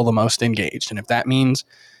keep people the most engaged. And if that means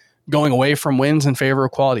going away from wins in favor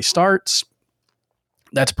of quality starts,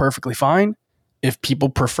 that's perfectly fine. If people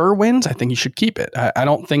prefer wins, I think you should keep it. I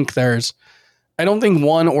don't think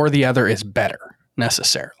one or the other is better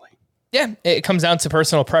necessarily. Yeah, it comes down to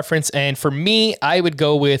personal preference. And for me, I would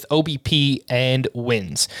go with OBP and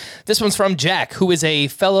wins. This one's from Jack, who is a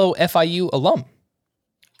fellow FIU alum.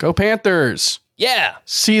 Go Panthers. Yeah.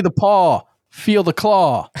 See the paw. Feel the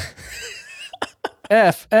claw.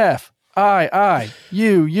 F, I,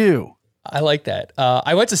 U. I like that.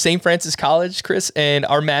 I went to St. Francis College, Chris, and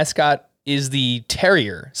our mascot is the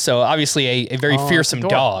terrier. So obviously a very fearsome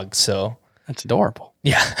dog. So that's adorable.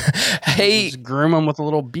 Yeah. Hey, just groom him with a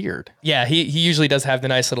little beard. Yeah, he usually does have the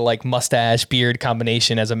nice little mustache beard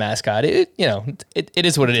combination as a mascot. It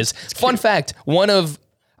is what it is. Fun fact, one of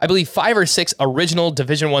I believe 5 or 6 original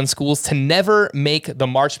Division I schools to never make the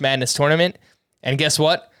March Madness tournament. And guess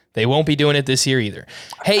what? They won't be doing it this year either.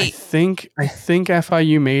 Hey, I think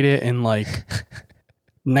FIU made it in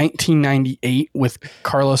 1998 with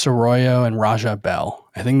Carlos Arroyo and Raja Bell.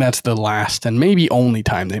 I think that's the last and maybe only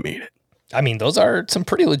time they made it. I mean, those are some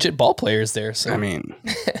pretty legit ball players there. So I mean,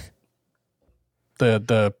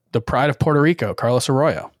 the pride of Puerto Rico, Carlos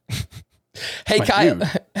Arroyo. Hey, Kyle. Dude.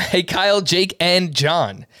 Hey, Kyle, Jake, and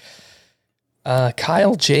John.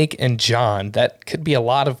 Kyle, Jake, and John. That could be a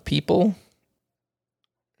lot of people.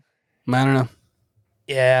 I don't know.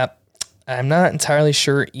 Yeah, I'm not entirely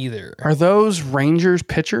sure either. Are those Rangers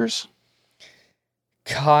pitchers?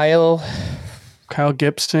 Kyle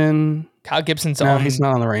Gibson. Kyle Gibson's no, on. He's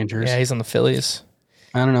not on the Rangers. Yeah, he's on the Phillies.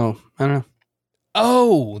 I don't know.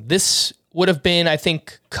 Oh, this would have been, I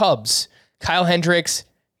think, Cubs. Kyle Hendricks,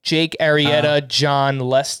 Jake Arrieta, John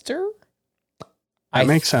Lester. That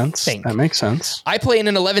makes sense. I play in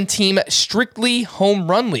an 11-team strictly home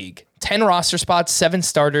run league. 10 roster spots, 7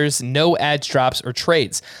 starters, no ads, drops, or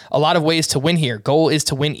trades. A lot of ways to win here. Goal is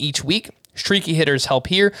to win each week. Streaky hitters help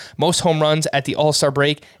here. Most home runs at the All-Star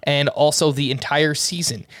break and also the entire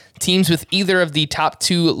season. Teams with either of the top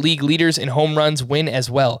 2 league leaders in home runs win as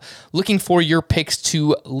well. Looking for your picks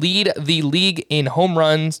to lead the league in home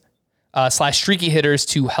runs / streaky hitters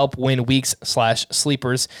to help win weeks /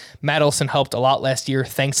 sleepers. Matt Olson helped a lot last year.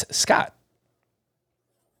 Thanks, Scott.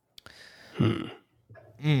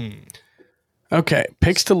 Okay,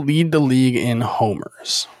 picks to lead the league in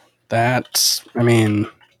homers. I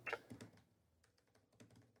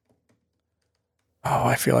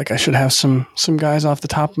feel like I should have some guys off the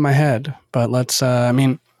top of my head, but let's.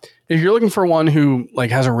 If you're looking for one who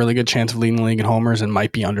has a really good chance of leading the league in homers and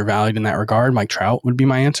might be undervalued in that regard, Mike Trout would be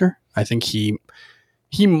my answer. I think he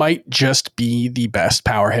might just be the best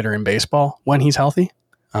power hitter in baseball when he's healthy.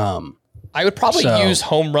 I would probably use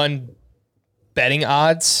home run betting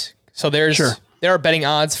odds. So there are betting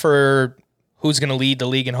odds for who's going to lead the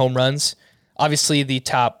league in home runs. Obviously, the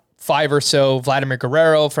top 5 or so: Vladimir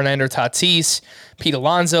Guerrero, Fernando Tatis, Pete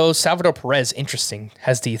Alonso, Salvador Perez. Interesting,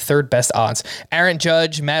 has the 3rd best odds. Aaron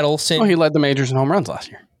Judge, Matt Olson. Well, he led the majors in home runs last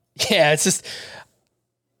year. Yeah, it's just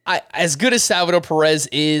as good as Salvador Perez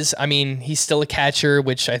is. He's still a catcher,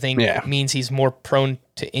 which I think means he's more prone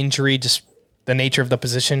to injury, just the nature of the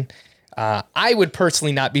position. I would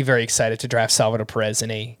personally not be very excited to draft Salvador Perez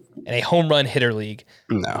in a home run hitter league.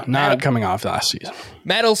 No, not coming off last season.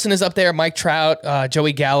 Matt Olson is up there. Mike Trout,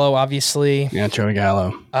 Joey Gallo, obviously. Yeah, Joey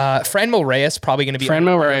Gallo. Franmil Reyes probably going to be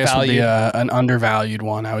Franmil Reyes would be an undervalued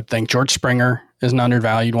one, I would think. George Springer is an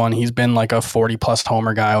undervalued one. He's been like a 40-plus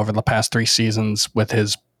homer guy over the past 3 seasons with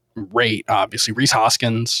his rate, obviously. Rhys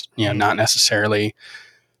Hoskins, not necessarily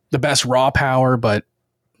the best raw power, but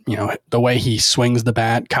the way he swings the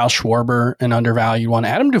bat. Kyle Schwarber, an undervalued one.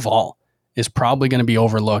 Adam Duvall is probably going to be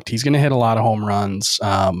overlooked. He's going to hit a lot of home runs.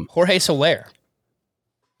 Jorge Soler,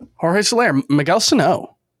 Miguel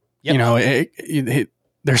Sano. Yep.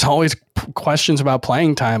 There's always questions about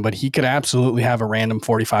playing time, but he could absolutely have a random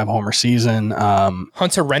 45 homer season.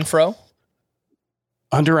 Hunter Renfroe,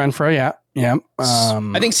 yeah.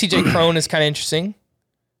 I think CJ Cron is kind of interesting.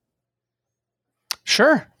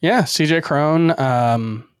 Sure, yeah, CJ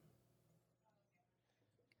Cron.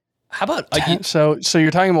 How about so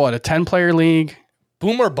you're talking about a 10-player league,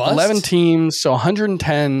 boom or bust? 11 teams, so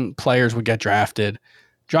 110 players would get drafted.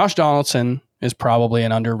 Josh Donaldson is probably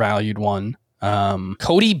an undervalued one.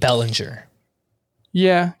 Cody Bellinger.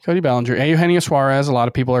 Yeah, Cody Bellinger. Eugenio Suarez, a lot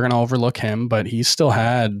of people are going to overlook him, but he still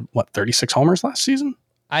had 36 homers last season?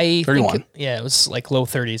 31. It was like low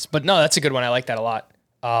 30s. But no, that's a good one. I like that a lot.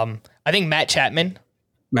 I think Matt Chapman.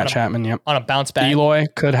 Yep. On a bounce back. Eloy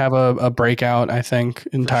could have a breakout, I think,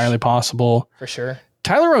 entirely possible. For sure.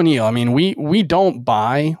 Tyler O'Neill, we don't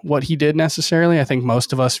buy what he did necessarily. I think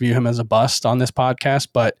most of us view him as a bust on this podcast,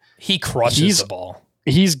 but he crushes the ball.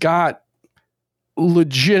 He's got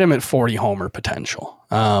legitimate 40 homer potential.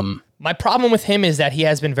 My problem with him is that he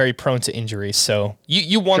has been very prone to injuries. So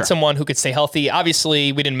you want someone who could stay healthy.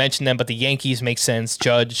 Obviously, we didn't mention them, but the Yankees make sense.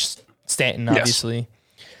 Judge, Stanton, obviously.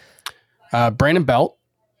 Yes. Brandon Belt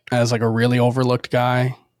as a really overlooked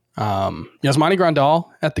guy. Yasmani Grandal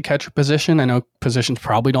at the catcher position. I know positions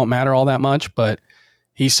probably don't matter all that much, but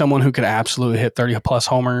he's someone who could absolutely hit 30-plus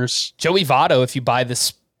homers. Joey Votto, if you buy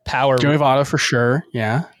this power. Joey Votto for sure,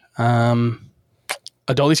 yeah.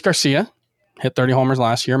 Adolis Garcia hit 30 homers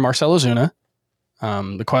last year. Marcell Ozuna.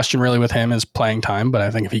 The question really with him is playing time, but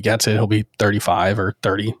I think if he gets it, he'll be 35 or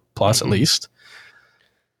 30-plus at least.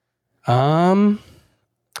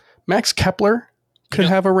 Max Kepler could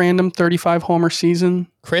have a random 35 homer season.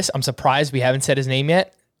 Chris, I'm surprised we haven't said his name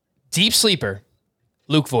yet. Deep sleeper,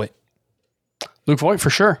 Luke Voit. Luke Voit for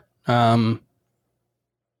sure. Michael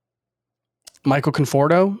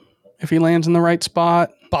Conforto, if he lands in the right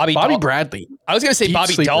spot. Bobby Bradley. I was going to say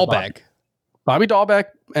Bobby Dahlbeck. Bobby Dahlbeck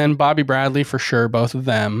and Bobby Bradley for sure, both of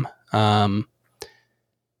them. AJ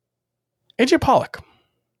Pollock.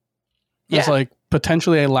 It's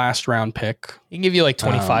potentially a last round pick. He can give you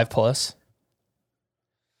 25 plus.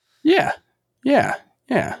 Yeah.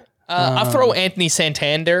 I'll throw Anthony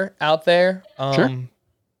Santander out there. Sure.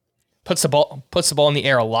 Puts the ball in the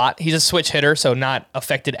air a lot. He's a switch hitter, so not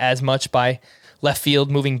affected as much by left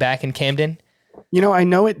field moving back in Camden. I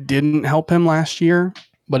know it didn't help him last year,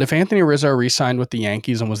 but if Anthony Rizzo re-signed with the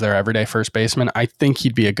Yankees and was their everyday first baseman, I think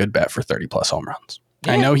he'd be a good bet for 30-plus home runs.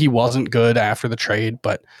 Yeah. I know he wasn't good after the trade,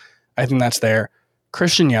 but I think that's there.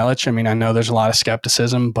 Christian Yelich, I know there's a lot of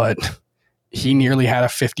skepticism, but he nearly had a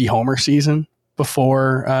 50 homer season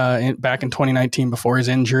before back in 2019 before his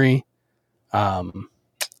injury. Yeah.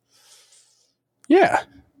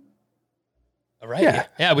 All right.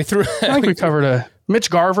 Yeah, we threw. I think we covered a Mitch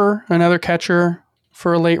Garver, another catcher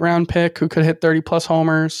for a late round pick who could hit 30-plus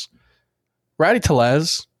homers. Rowdy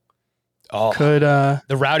Tellez could.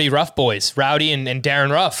 The Rowdy Ruff boys, Rowdy and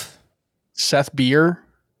Darren Ruff. Seth Beer.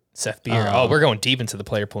 We're going deep into the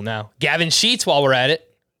player pool now. Gavin Sheets while we're at it.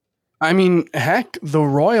 Heck, the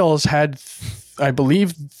Royals had I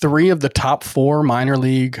believe, 3 of the top 4 minor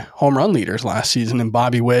league home run leaders last season in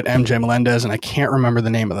Bobby Witt, MJ Melendez, and I can't remember the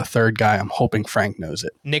name of the third guy. I'm hoping Frank knows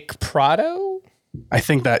it. Nick Pratto? I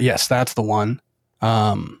think yes, that's the one.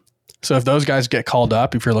 So if those guys get called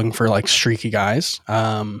up, if you're looking for like streaky guys,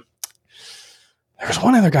 there's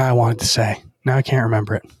one other guy I wanted to say. Now I can't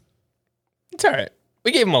remember it. It's all right.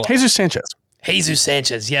 We gave him a lot. Jesus Sanchez. Jesus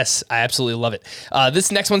Sanchez. Yes, I absolutely love it.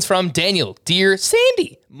 This next one's from Daniel. Dear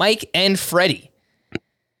Sandy, Mike, and Freddie.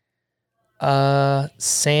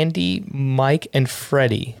 Sandy, Mike, and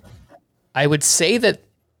Freddie. I would say that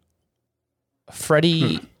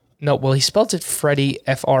Freddie... No, well, he spelled it Freddie,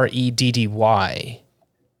 Freddy.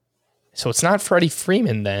 So it's not Freddie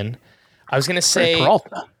Freeman then. I was going to say...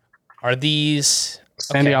 Peralta. Are these...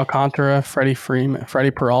 Sandy Alcantara, Freddie Freeman,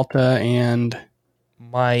 Freddie Peralta, and...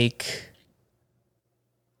 Mike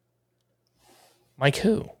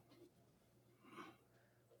who?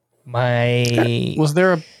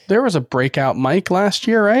 There was a breakout Mike last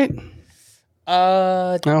year, right?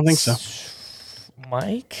 I don't think so.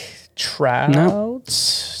 Mike Trout,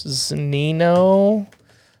 Zunino,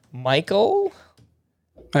 Michael.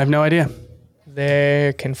 I have no idea.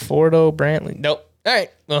 There, Conforto, Brantley. Nope. All right.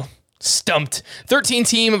 Well, stumped. 13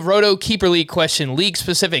 team of Roto Keeper League question. League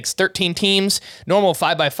specifics. 13 teams. Normal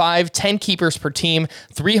 5x5. 10 keepers per team.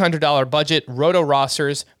 $300 budget. Roto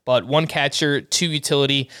rosters, but 1 catcher, 2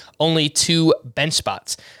 utility, only 2 bench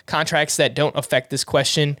spots. Contracts that don't affect this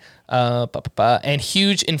question. And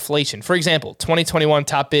huge inflation. For example, 2021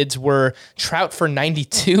 top bids were Trout for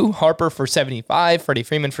 92, Harper for 75, Freddie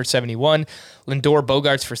Freeman for 71, Lindor,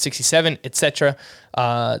 Bogarts for 67, etc.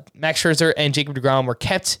 Max Scherzer and Jacob deGrom were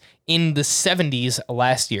kept in the 70s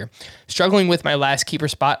last year. Struggling with my last keeper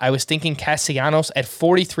spot, I was thinking Castellanos at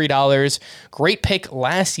 $43. Great pick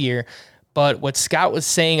last year, but what Scott was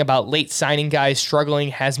saying about late signing guys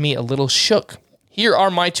struggling has me a little shook. Here are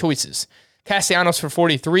my choices. Castellanos for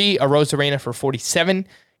 43, Arozarena for 47,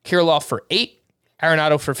 Kirilloff for 8,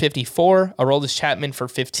 Arenado for 54, Aroldis Chapman for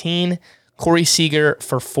 15, Corey Seager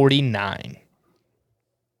for 49.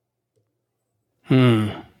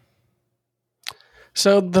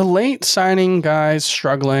 So the late signing guys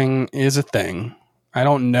struggling is a thing. I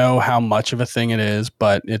don't know how much of a thing it is,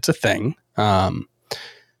 but it's a thing. But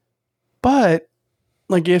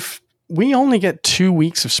like if we only get 2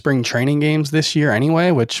 weeks of spring training games this year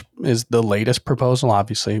anyway, which is the latest proposal.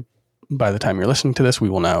 Obviously, by the time you're listening to this, we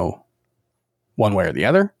will know one way or the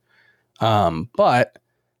other. But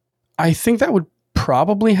I think that would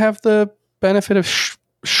probably have the benefit of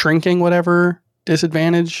shrinking whatever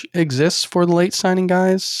disadvantage exists for the late signing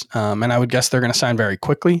guys. And I would guess they're going to sign very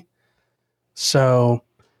quickly. So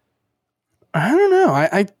I don't know.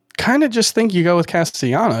 I kind of just think you go with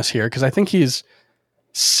Castellanos here because I think he's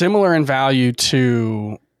similar in value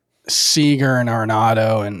to Seager and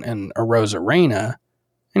Arenado and Arozarena,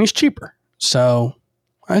 and he's cheaper. So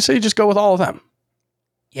I say just go with all of them.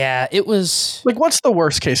 Yeah, it was... Like, what's the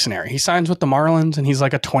worst case scenario? He signs with the Marlins, and he's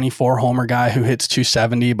like a 24-homer guy who hits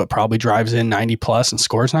 270, but probably drives in 90-plus and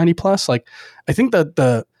scores 90-plus. Like, I think that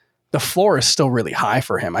the floor is still really high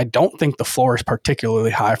for him. I don't think the floor is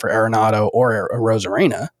particularly high for Arenado or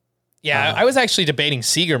Arozarena. Yeah, I was actually debating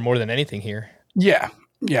Seager more than anything here. Yeah,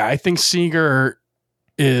 I think Seager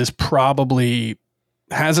is probably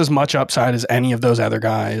has as much upside as any of those other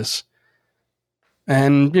guys.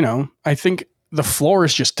 And, you know, I think the floor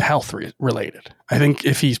is just health related. I think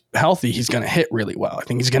if he's healthy, he's going to hit really well. I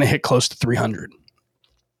think he's going to hit close to 300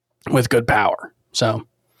 with good power. So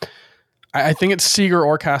I think it's Seager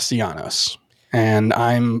or Castellanos. And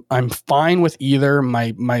I'm fine with either.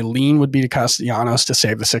 My lean would be to Castellanos to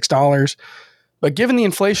save the $6. But given the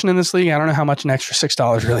inflation in this league, I don't know how much an extra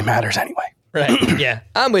 $6 really matters anyway. Right. Yeah,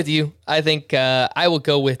 I'm with you. I think I will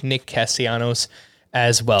go with Nick Castellanos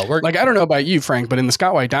as well. I don't know about you, Frank, but in the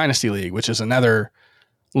Scott White Dynasty League, which is another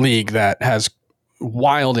league that has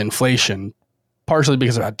wild inflation, partially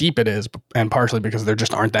because of how deep it is, and partially because there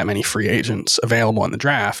just aren't that many free agents available in the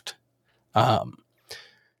draft,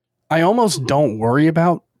 I almost don't worry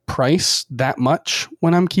about price that much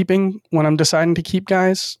when I'm deciding to keep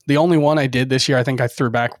guys. The only one I did this year, I think I threw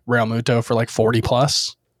back Real Muto for like 40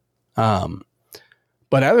 plus. But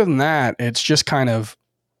other than that, it's just kind of,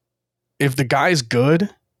 if the guy's good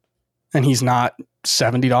and he's not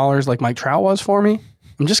 $70 like Mike Trout was for me,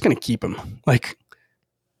 I'm just going to keep him. Like,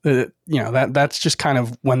 that's just kind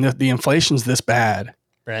of when the inflation's this bad,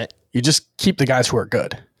 right? You just keep the guys who are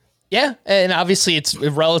good. Yeah, and obviously it's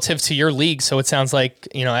relative to your league, so it sounds like,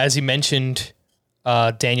 as you mentioned,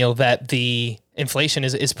 Daniel, that the inflation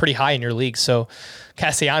is pretty high in your league. So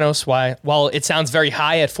Castellanos, while it sounds very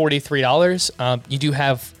high at $43, you do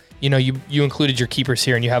have you included your keepers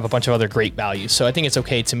here and you have a bunch of other great values. So I think it's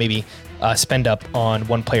okay to maybe spend up on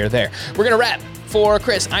one player there. We're going to wrap. For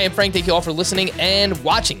Chris, I am Frank. Thank you all for listening and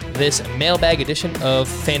watching this mailbag edition of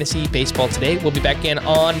Fantasy Baseball Today. We'll be back again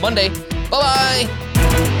on Monday. Bye-bye.